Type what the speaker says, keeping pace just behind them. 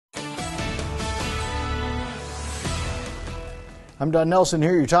I'm Don Nelson.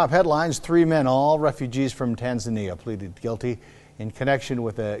 Here are your top headlines. 3 men, all refugees from Tanzania, pleaded guilty in connection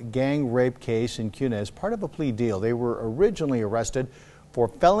with a gang rape case in Kuna as part of a plea deal. They were originally arrested for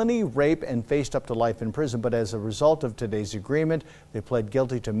felony rape and faced up to life in prison, but as a result of today's agreement, they pled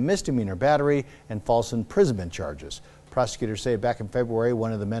guilty to misdemeanor battery and false imprisonment charges. Prosecutors say back in February,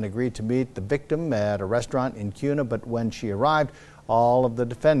 one of the men agreed to meet the victim at a restaurant in Kuna, but when she arrived, all of the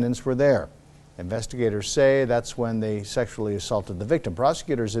defendants were there. Investigators say that's when they sexually assaulted the victim.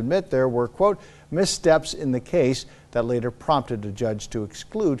 Prosecutors admit there were, quote, missteps in the case that later prompted a judge to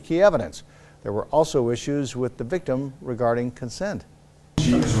exclude key evidence. There were also issues with the victim regarding consent.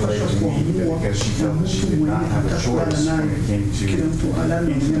 She was related to me because she felt that she did not have a choice when it came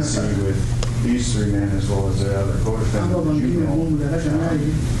to intimacy with these 3 men as well as the other co-defendant, the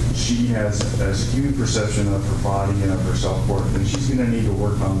juvenile. She has a skewed perception of her body and of her self-worth, and she's going to need to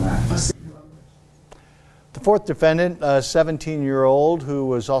work on that. The fourth defendant, a 17-year-old who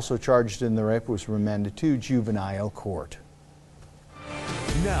was also charged in the rape, was remanded to juvenile court.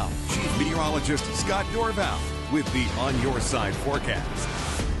 Now, Chief Meteorologist Scott Dorval with the On Your Side forecast.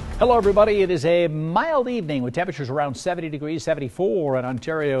 Hello, everybody. It is a mild evening with temperatures around 70 degrees, 74 in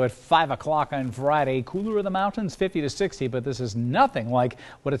Ontario at 5 o'clock on Friday. Cooler in the mountains, 50 to 60, but this is nothing like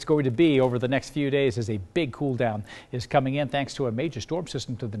what it's going to be over the next few days as a big cool down is coming in thanks to a major storm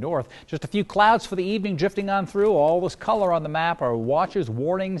system to the north. Just a few clouds for the evening drifting on through. All this color on the map are watches,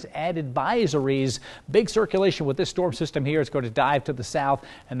 warnings, and advisories. Big circulation with this storm system here. It's going to dive to the south,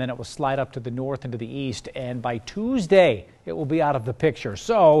 and then it will slide up to the north and to the east. And by Tuesday, it will be out of the picture.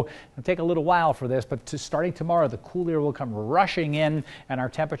 So it'll take a little while for this, but starting tomorrow, the cool air will come rushing in and our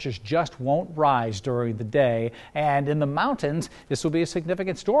temperatures just won't rise during the day. And in the mountains, this will be a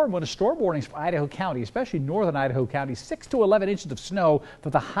significant storm. When a storm warnings for Idaho County, especially northern Idaho County, 6 to 11 inches of snow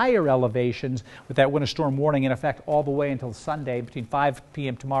for the higher elevations with that winter storm warning in effect all the way until Sunday between 5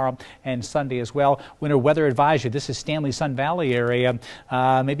 p.m. tomorrow and Sunday as well. Winter weather advisory. This is Stanley Sun Valley area.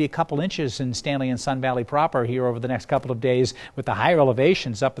 Maybe a couple inches in Stanley and Sun Valley proper here over the next couple of days. With the higher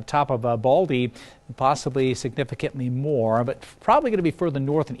elevations up the top of Baldy, possibly significantly more, but probably going to be further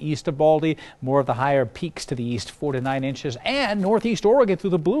north and east of Baldy. More of the higher peaks to the east, 4 to 9 inches, and northeast Oregon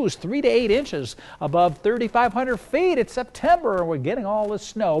through the blues, 3 to 8 inches above 3,500 feet. It's September and we're getting all this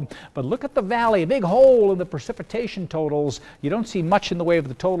snow, but look at the valley, a big hole in the precipitation totals. You don't see much in the way of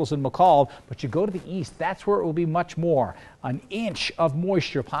the totals in McCall, but you go to the east, that's where it will be much more. An inch of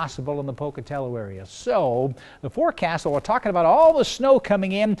moisture possible in the Pocatello area. So the forecast, we're talking about all the snow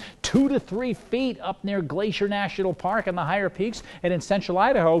coming in 2 to 3 feet up near Glacier National Park and the higher peaks, and in central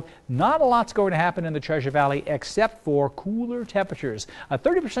Idaho, not a lot's going to happen in the Treasure Valley except for cooler temperatures. A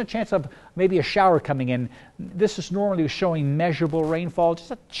 30% chance of maybe a shower coming in. This is normally showing measurable rainfall, just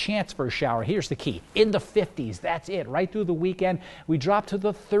a chance for a shower. Here's the key. In the 50s, that's it. Right through the weekend, we drop to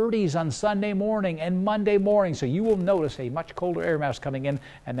the 30s on Sunday morning and Monday morning, so you will notice a much colder air mass coming in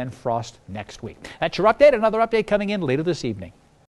and then frost next week. That's your update. Another update coming in later this evening.